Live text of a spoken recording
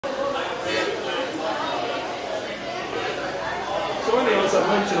So anyhow, as I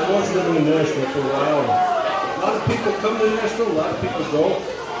mentioned, I was living in Nashville for a while. A lot of people come to Nashville, a lot of people go.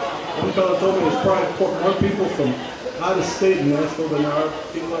 One fellow told me there's probably more people from out of state in Nashville than there are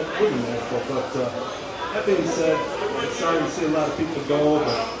people that live in Nashville. But that being said, I'm sorry to see a lot of people go,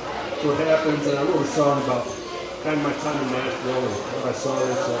 but that's what happens. And I wrote a song about kind of my time in Nashville and what I saw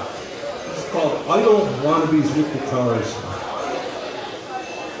there. So it's called Idle Wannabes with Guitars.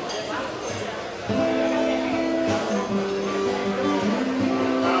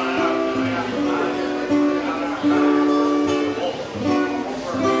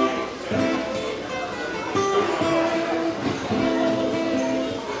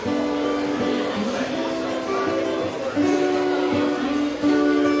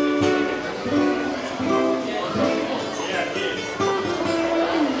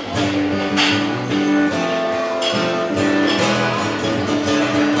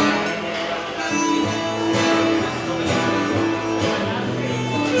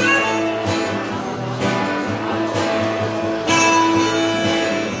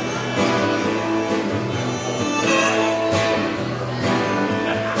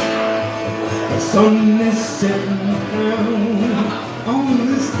 The sun is setting down on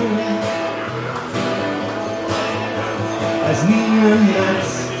this hill as neon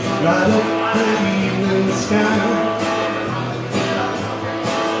lights light up the evening sky.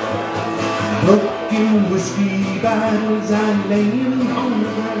 Broken whiskey bottles are laying on the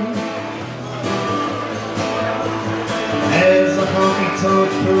ground as a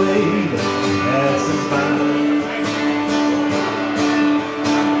honky-tonk parade passes by.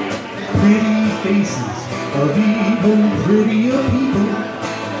 Pretty faces of even prettier people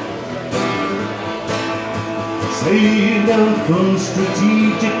slid down from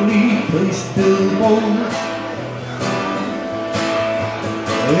strategically placed billboards.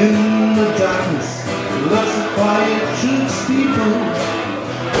 In the darkness, lots of quiet church steeples.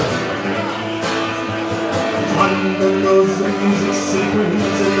 Under knows the music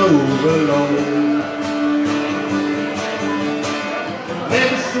secrets and overload.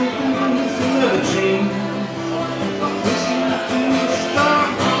 There's something that's never changed. Pushing to the star.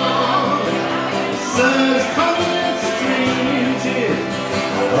 Sun's coming, it's strange.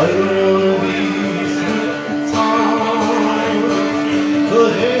 I don't wanna be with guitar. Oh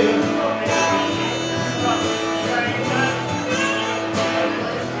yeah.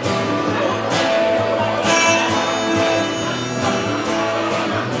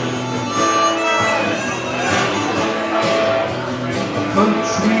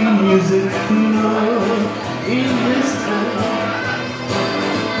 Country music in this town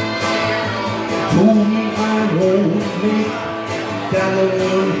told me I won't make $1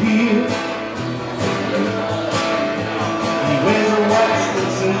 here. He wears a watch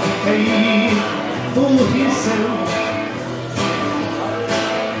that's paid for his sound.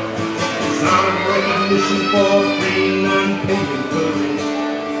 It's not a recognition for free non-paying clothes.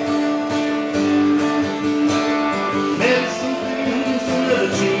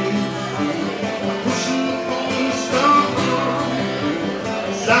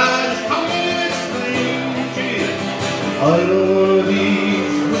 I don't wanna be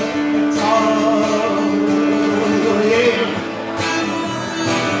with guitar, yeah.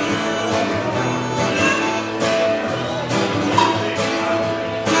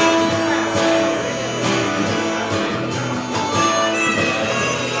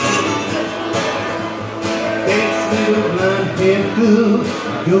 Dance, little blonde-haired girl,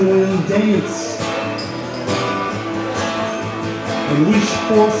 go and dance and wish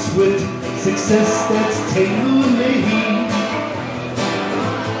for swift success that's tailor-made.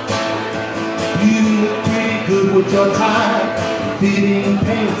 You look pretty good with your tight-fitting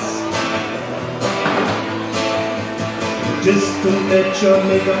pants. Just don't let your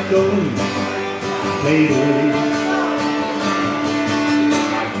makeup go fade away.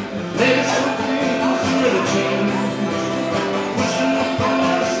 There's some things never change. Pushing up on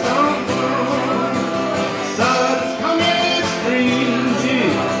the star. Star's coming strange.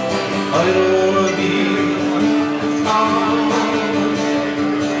 I don't wanna be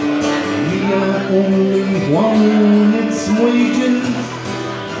only wanted some wages,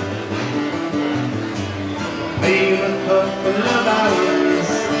 paying a couple of hours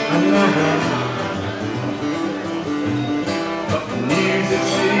a night. But the music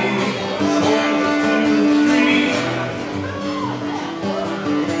says songs are 2 to 3.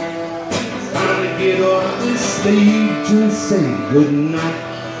 It's time to get off this stage and say goodnight.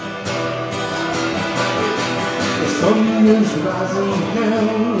 The sun is rising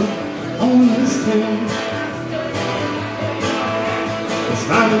now on this town. It's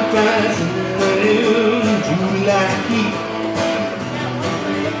time to rise in the July heat.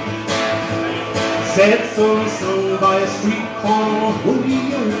 sad song sung by a street corner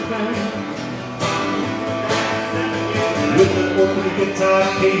rodeo band, with an open guitar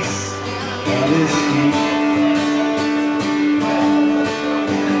case on his feet.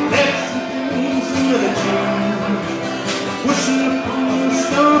 That's the dreams of the dream, wishing upon the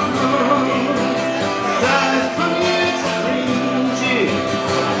star. Eyes from your strange,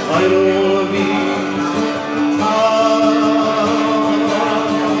 I don't wanna be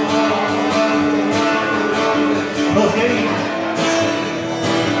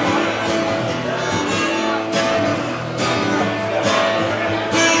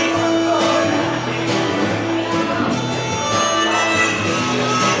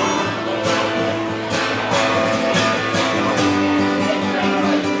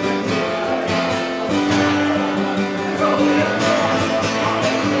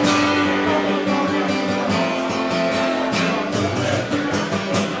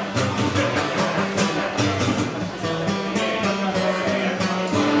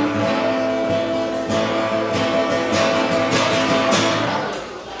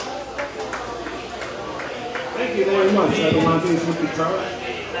Thank you very much. I have Wannabes with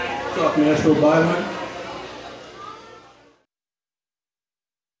guitar. Talk Nashville Byline.